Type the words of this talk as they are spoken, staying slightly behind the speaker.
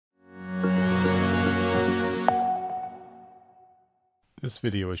This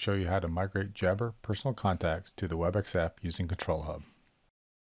video will show you how to migrate Jabber personal contacts to the Webex app using Control Hub.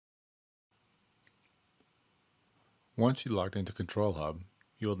 Once you logged into Control Hub,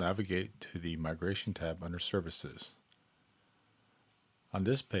 you will navigate to the Migration tab under Services. On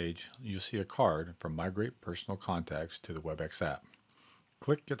this page, you'll see a card for Migrate Personal Contacts to the Webex app.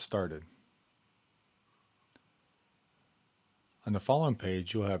 Click Get Started. On the following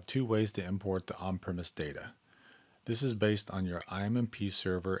page, you'll have two ways to import the on-premise data. This is based on your IM&P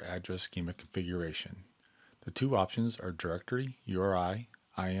server address schema configuration. The two options are Directory URI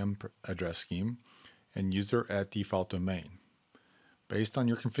IM address scheme and User at Default Domain. Based on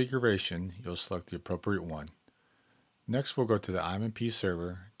your configuration, you'll select the appropriate one. Next, we'll go to the IM&P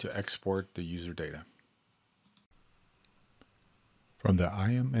server to export the user data. From the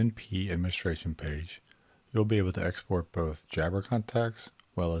IM&P administration page, you'll be able to export both Jabber contacts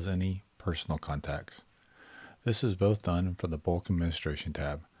as well as any personal contacts. This is both done from the Bulk Administration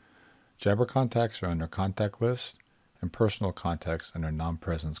tab. Jabber contacts are under Contact List and personal contacts under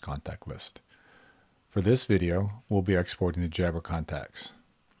Non-Presence Contact List. For this video, we'll be exporting the Jabber contacts.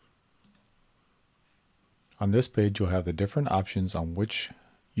 On this page, you'll have the different options on which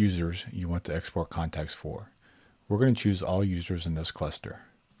users you want to export contacts for. We're going to choose all users in this cluster.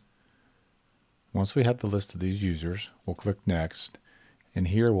 Once we have the list of these users, we'll click Next, and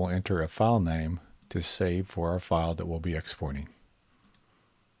here we'll enter a file name to save for our file that we'll be exporting.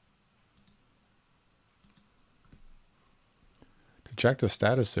 To check the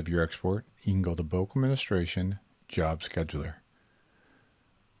status of your export, you can go to Bulk Administration, Job Scheduler.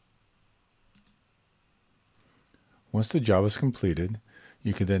 Once the job is completed,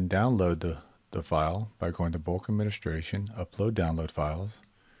 you can then download the file by going to Bulk Administration, Upload Download Files.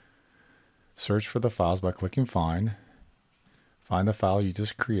 Search for the files by clicking Find. Find the file you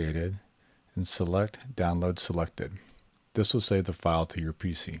just created and select Download Selected. This will save the file to your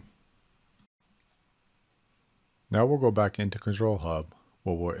PC. Now we'll go back into Control Hub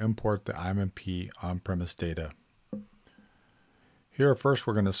where we'll import the IM&P on-premise data. Here first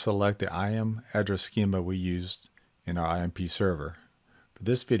we're going to select the IM address schema we used in our IM&P server. For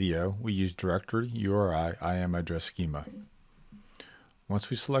this video, we use Directory URI IM address schema. Once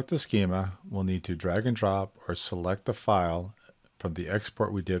we select the schema, we'll need to drag and drop or select the file from the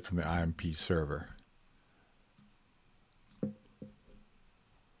export we did from the IM&P server.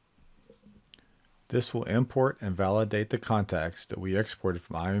 This will import and validate the contacts that we exported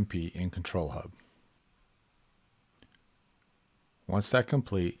from IM&P in Control Hub. Once that's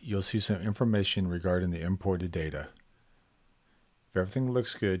complete, you'll see some information regarding the imported data. If everything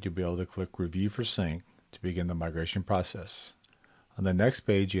looks good, you'll be able to click Review for Sync to begin the migration process. On the next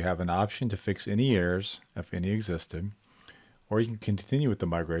page, you have an option to fix any errors, if any existed, or you can continue with the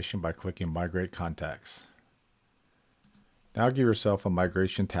migration by clicking Migrate Contacts. Now give yourself a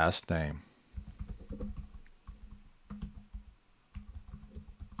migration task name.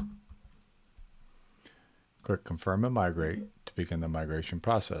 Click Confirm and Migrate to begin the migration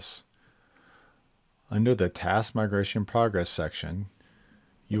process. Under the Task Migration Progress section,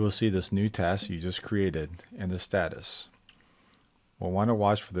 you will see this new task you just created and the status. We'll want to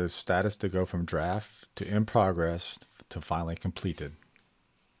watch for the status to go from draft to in progress to finally completed.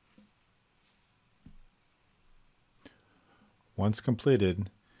 Once completed,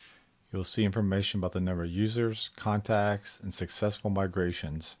 you'll see information about the number of users, contacts, and successful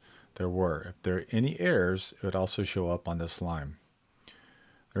migrations there were. If there are any errors, it would also show up on this line.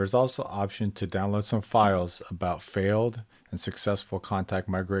 There is also an option to download some files about failed and successful contact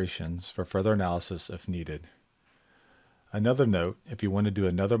migrations for further analysis if needed. Another note, if you want to do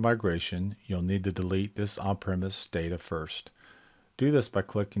another migration, you'll need to delete this on-premise data first. Do this by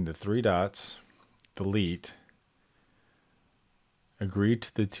clicking the three dots, Delete, agree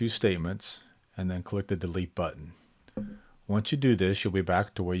to the two statements, and then click the Delete button. Once you do this, you'll be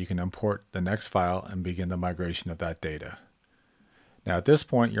back to where you can import the next file and begin the migration of that data. Now at this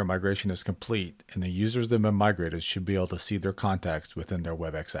point, your migration is complete, and the users that have been migrated should be able to see their contacts within their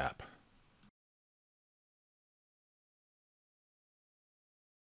Webex app.